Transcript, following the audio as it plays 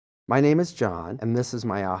My name is John, and this is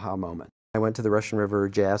my aha moment. I went to the Russian River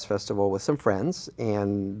Jazz Festival with some friends,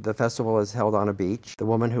 and the festival is held on a beach. The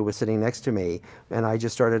woman who was sitting next to me and I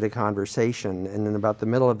just started a conversation, and in about the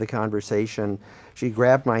middle of the conversation, she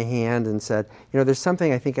grabbed my hand and said, "You know, there's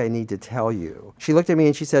something I think I need to tell you." She looked at me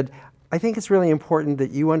and she said, "I think it's really important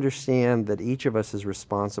that you understand that each of us is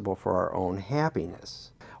responsible for our own happiness."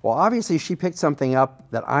 Well, obviously she picked something up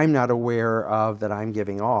that I'm not aware of that I'm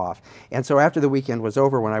giving off. And so after the weekend was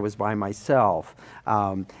over, when I was by myself,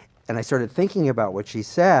 and I started thinking about what she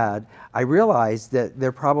said, I realized that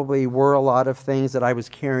there probably were a lot of things that I was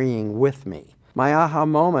carrying with me. My aha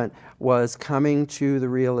moment was coming to the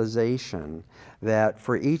realization that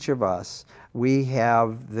for each of us, we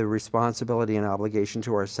have the responsibility and obligation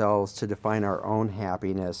to ourselves to define our own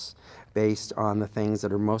happiness based on the things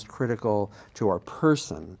that are most critical to our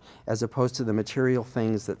person, as opposed to the material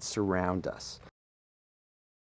things that surround us.